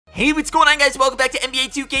Hey, what's going on, guys? Welcome back to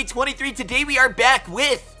NBA 2K23. Today we are back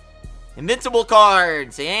with Invincible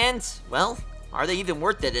cards. And, well, are they even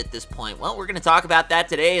worth it at this point? Well, we're going to talk about that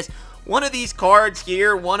today. Is one of these cards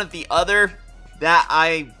here, one of the other that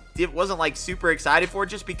I wasn't like super excited for,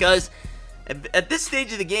 just because at this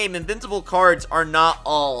stage of the game, Invincible cards are not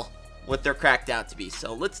all what they're cracked out to be.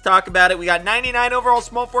 So let's talk about it. We got 99 overall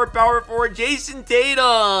small forward, power forward, Jayson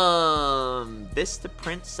Tatum. Vista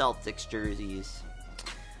Print Celtics jerseys.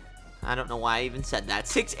 I don't know why I even said that.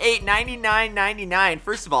 6'8", 99.99.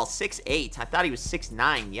 First of all, 6'8". I thought he was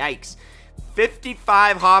 6'9". Yikes.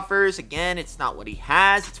 55 offers. Again, it's not what he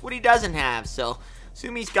has. It's what he doesn't have. So,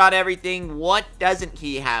 assume he's got everything. What doesn't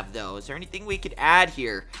he have, though? Is there anything we could add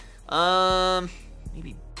here?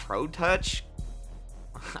 Maybe Pro Touch?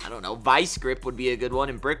 I don't know. Vice Grip would be a good one,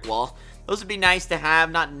 and Brick Wall. Those would be nice to have.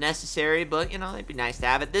 Not necessary, but, you know, they'd be nice to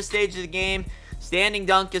have. At this stage of the game, Standing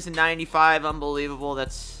Dunk is a 95. Unbelievable.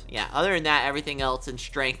 That's... yeah, other than that, everything else in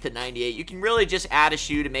strength to 98. You can really just add a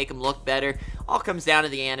shoe to make them look better. All comes down to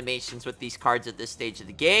the animations with these cards at this stage of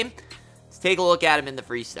the game. Let's take a look at him in the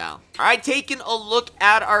freestyle. All right, taking a look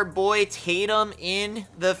at our boy Tatum in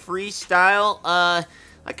the freestyle.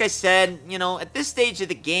 Like I said, you know, at this stage of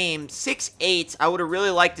the game, 6'8", I would have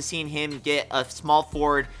really liked to seen him get a small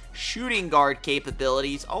forward shooting guard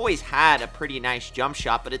capabilities. Always had a pretty nice jump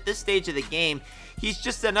shot, but at this stage of the game, he's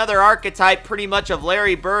just another archetype pretty much of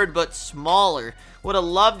Larry Bird, but smaller. Would have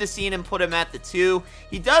loved to seen him put him at the 2.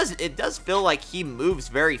 It does feel like he moves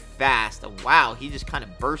very fast. Oh, wow, he just kind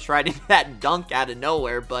of burst right into that dunk out of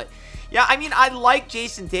nowhere. But yeah, I mean, I like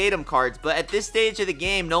Jayson Tatum cards, but at this stage of the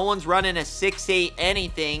game, no one's running a 6'8"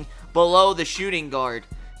 anything below the shooting guard.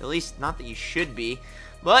 At least, not that you should be.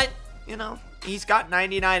 But, you know, he's got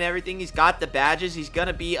 99 everything. He's got the badges. He's going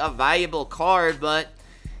to be a valuable card, but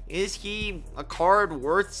is he a card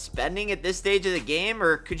worth spending at this stage of the game?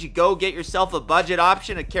 Or could you go get yourself a budget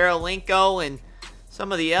option, a Karolinko, and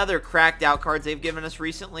some of the other cracked out cards they've given us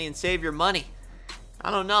recently and save your money?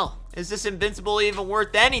 I don't know. Is this Invincible even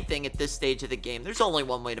worth anything at this stage of the game? There's only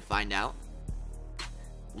one way to find out.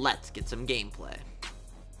 Let's get some gameplay.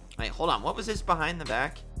 Wait, hold on. What was this behind the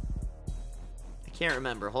back? I can't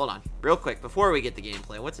remember. Hold on. Real quick, before we get the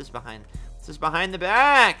gameplay, what's this behind? What's this behind the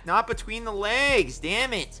back? Not between the legs.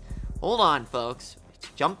 Damn it. Hold on, folks.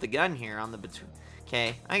 Jumped the gun here on the between.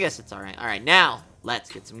 Okay, I guess it's alright. Alright, now,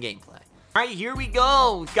 let's get some gameplay. Alright, here we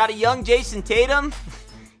go. We've got a young Jayson Tatum.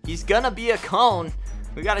 He's gonna be a cone.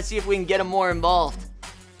 We gotta see if we can get him more involved.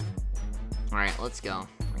 Alright, let's go.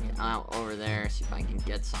 Bring it out over there. See if I can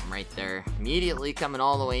get some right there. Immediately coming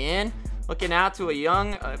all the way in. Looking out to a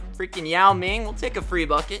young freaking Yao Ming. We'll take a free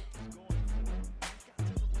bucket.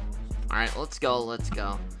 Alright, let's go. Let's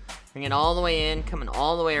go. Bring it all the way in. Coming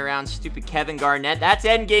all the way around. Stupid Kevin Garnett. That's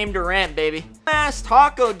endgame Durant, baby. What's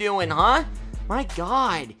Taco doing, huh? My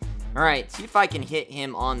God. Alright, see if I can hit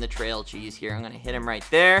him on the trail cheese here. I'm going to hit him right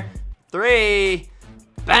there. 3.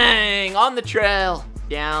 Bang! On the trail.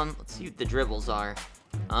 Down. Let's see what the dribbles are.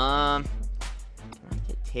 Can I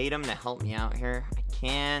get Tatum to help me out here? I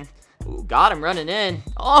can. Ooh, got him running in.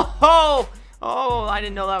 Oh! Oh, I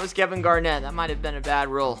didn't know that was Kevin Garnett. That might have been a bad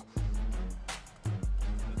roll.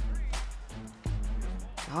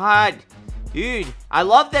 God. Dude, I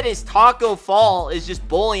love that his taco fall is just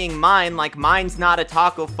bullying mine like mine's not a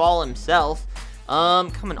taco fall himself.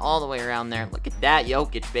 Coming all the way around there. Look at that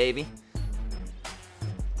Jokic, baby.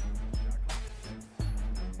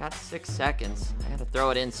 Got 6 seconds. I gotta throw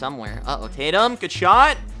it in somewhere. Uh-oh, Tatum, good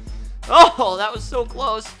shot. Oh, that was so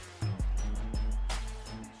close.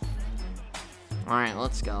 Alright,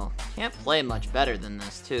 let's go. Can't play much better than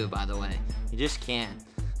this, too, by the way. You just can't.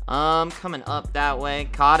 Coming up that way.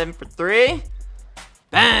 Caught him for 3.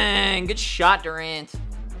 Bang! Good shot, Durant.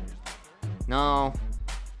 No.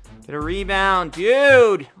 Get a rebound.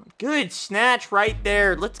 Dude! Good snatch right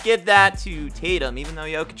there. Let's give that to Tatum. Even though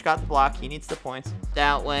Jokic got the block, he needs the points.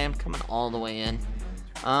 That way. I'm coming all the way in.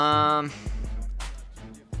 Come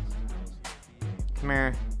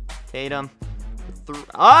here. Tatum.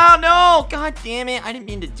 Oh, no! God damn it. I didn't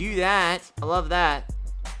mean to do that. I love that.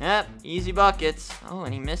 Yep, easy buckets. Oh,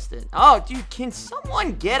 and he missed it. Oh, dude, can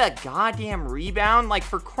someone get a goddamn rebound? Like,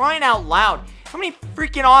 for crying out loud. How many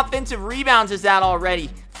freaking offensive rebounds is that already?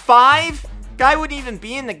 5? Guy wouldn't even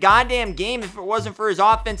be in the goddamn game if it wasn't for his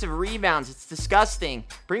offensive rebounds. It's disgusting.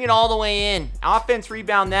 Bring it all the way in. Offense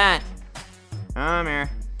rebound that. Come here.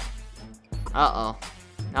 Uh-oh.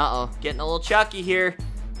 Uh-oh. Getting a little chucky here.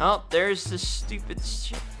 Oh, there's the stupid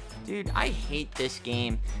shit. Dude, I hate this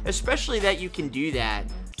game. Especially that you can do that.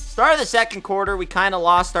 Start of the second quarter, we kind of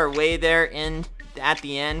lost our way there at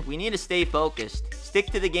the end. We need to stay focused. Stick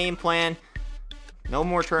to the game plan. No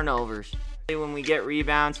more turnovers. When we get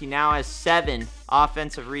rebounds, he now has 7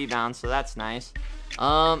 offensive rebounds, so that's nice.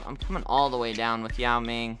 I'm coming all the way down with Yao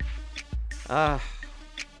Ming. Give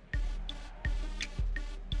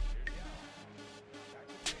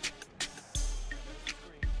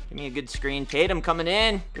me a good screen. Tatum coming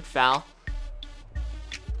in. Good foul.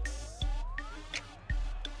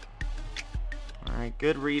 Alright,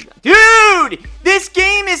 good rebound. Dude! This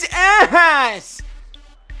game is ass!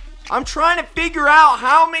 I'm trying to figure out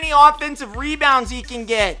how many offensive rebounds he can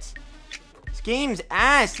get. This game's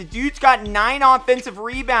ass. The dude's got 9 offensive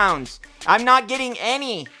rebounds. I'm not getting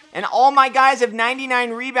any. And all my guys have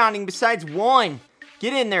 99 rebounding besides 1.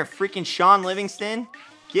 Get in there, freaking Sean Livingston.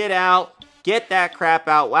 Get out. Get that crap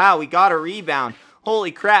out. Wow, we got a rebound.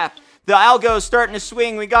 Holy crap. The algo's starting to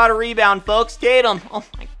swing. We got a rebound, folks. Tatum. Oh,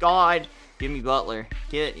 my God. Jimmy Butler.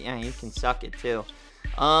 Yeah, you can suck it, too.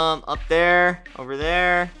 Up there. Over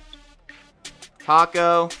there.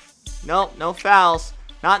 Taco. Nope, no fouls.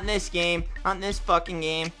 Not in this game. Not in this fucking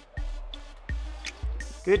game.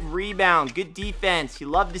 Good rebound. Good defense. You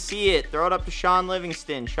love to see it. Throw it up to Sean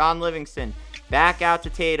Livingston. Sean Livingston. Back out to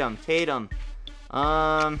Tatum. Tatum.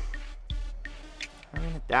 I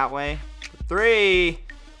mean it that way. 3.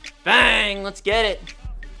 Bang! Let's get it.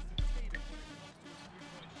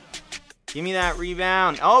 Give me that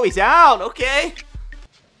rebound. Oh, he's out. Okay.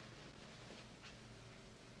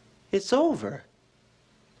 It's over.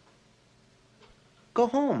 Go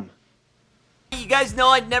home. You guys know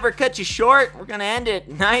I'd never cut you short. We're going to end it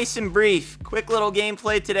nice and brief. Quick little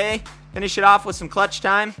gameplay today. Finish it off with some clutch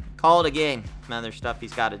time. Call it a game. Some other stuff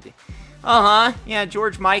he's got to do. Yeah,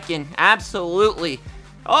 George Mikan. Absolutely.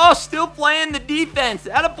 Oh, still playing the defense.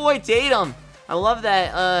 Attaboy Tatum. I love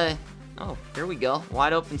that. Oh, here we go.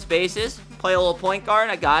 Wide open spaces. Play a little point guard.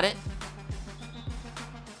 I got it.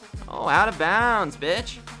 Oh, out of bounds,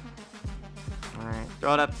 bitch. All right,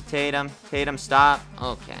 throw it up to Tatum. Tatum, stop.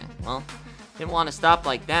 Okay, well, didn't want to stop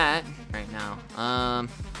like that right now.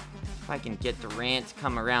 If I can get Durant to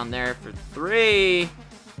come around there for 3.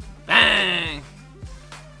 Bang!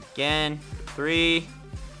 Again, 3.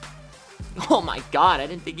 Oh my God, I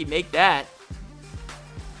didn't think he'd make that.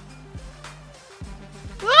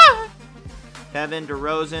 Ah! Kevin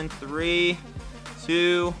DeRozan, 3,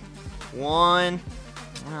 2, 1.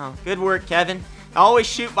 Oh, good work, Kevin. Always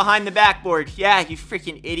shoot behind the backboard. Yeah, you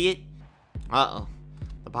freaking idiot. Uh-oh.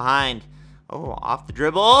 The behind. Oh, off the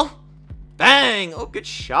dribble. Bang! Oh, good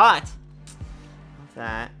shot. With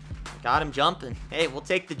that. Got him jumping. Hey, we'll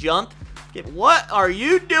take the jump. What are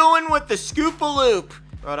you doing with the scoop-a-loop?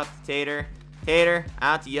 Throw it up to Tater. Tater,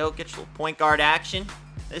 out to Jokic. Little point guard action.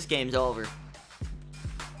 This game's over.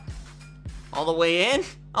 All the way in?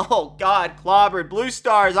 Oh, God. Clobbered. Blue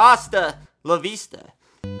Stars. Asta. La Vista.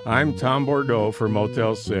 I'm Tom Bordeaux for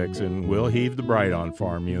Motel 6, and we'll heave the Bright on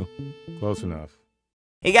farm you. Close enough.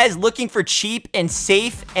 Hey guys, looking for cheap and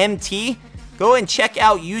safe MT? Go and check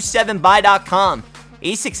out u7buy.com.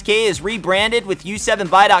 A6K is rebranded with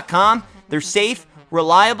u7buy.com. They're safe,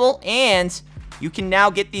 reliable, and you can now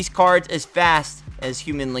get these cards as fast as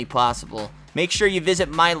humanly possible. Make sure you visit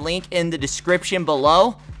my link in the description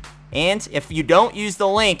below. And if you don't use the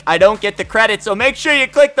link, I don't get the credit, so make sure you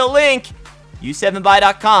click the link.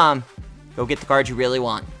 u7buy.com. Go get the cards you really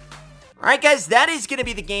want. Alright guys, that is going to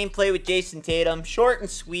be the gameplay with Jayson Tatum. Short and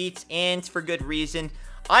sweet, and for good reason.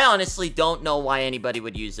 I honestly don't know why anybody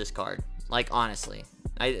would use this card. Like, honestly.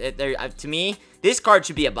 To me, this card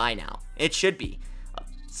should be a buy now. It should be.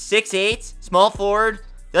 6'8", small forward.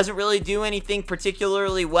 Doesn't really do anything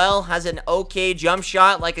particularly well. Has an okay jump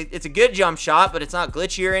shot. Like, it's a good jump shot, but it's not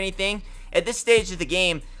glitchy or anything. At this stage of the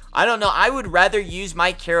game, I don't know. I would rather use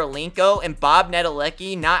Mike Karolinko and Bob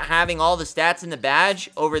Nedelecki not having all the stats in the badge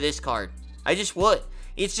over this card. I just would.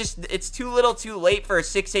 It's too little too late for a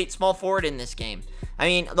 6'8" small forward in this game. I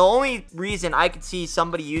mean, the only reason I could see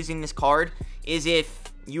somebody using this card is if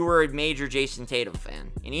you were a major Jayson Tatum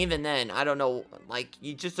fan. And even then, I don't know, like,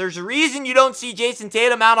 there's a reason you don't see Jayson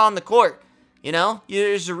Tatum out on the court. You know?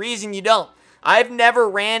 There's a reason you don't. I've never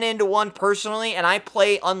ran into one personally, and I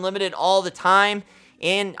play unlimited all the time.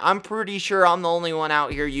 And I'm pretty sure I'm the only one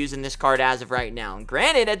out here using this card as of right now. And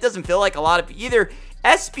granted, it doesn't feel like a lot of... Either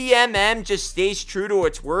SBMM just stays true to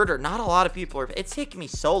its word, or not a lot of people are... It's taking me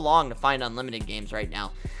so long to find unlimited games right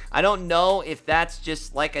now. I don't know if that's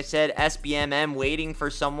just, like I said, SBMM waiting for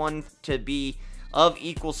someone to be of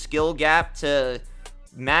equal skill gap to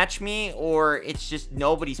match me, or it's just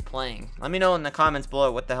nobody's playing. Let me know in the comments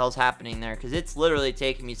below what the hell's happening there, because it's literally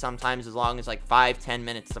taking me sometimes as long as like 5-10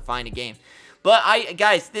 minutes to find a game. But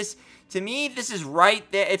guys, this to me, this is right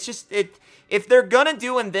there. It's just, if they're gonna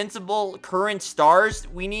do Invincible current stars,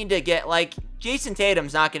 we need to get, like, Jayson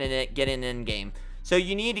Tatum's not gonna get an in-game. So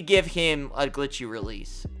you need to give him a glitchy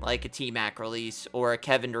release, like a T-Mac release or a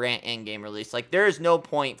Kevin Durant in-game release. Like, there is no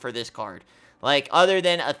point for this card, like, other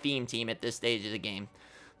than a theme team at this stage of the game.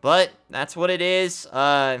 But that's what it is.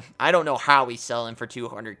 I don't know how he's selling for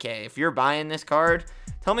 200K. If you're buying this card,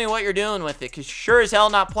 tell me what you're doing with it, because sure as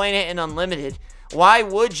hell not playing it in Unlimited. Why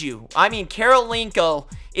would you? I mean, Karolinko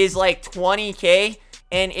is like 20K,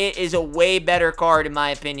 and it is a way better card in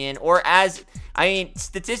my opinion. Or as... I mean,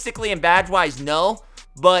 statistically and badge-wise, no.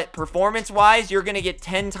 But performance-wise, you're going to get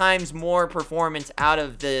 10 times more performance out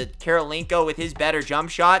of the Karolinko with his better jump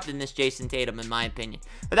shot than this Jayson Tatum, in my opinion.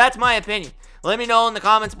 But that's my opinion. Let me know in the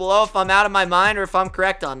comments below if I'm out of my mind or if I'm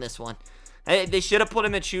correct on this one. They should have put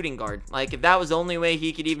him at shooting guard. Like, if that was the only way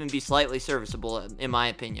he could even be slightly serviceable, in my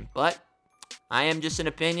opinion. But I am just an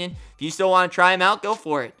opinion. If you still want to try him out, go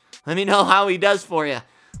for it. Let me know how he does for you.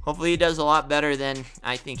 Hopefully he does a lot better than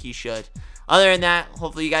I think he should. Other than that,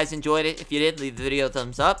 hopefully you guys enjoyed it. If you did, leave the video a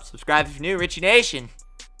thumbs up. Subscribe if you're new. Richie Nation.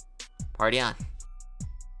 Party on.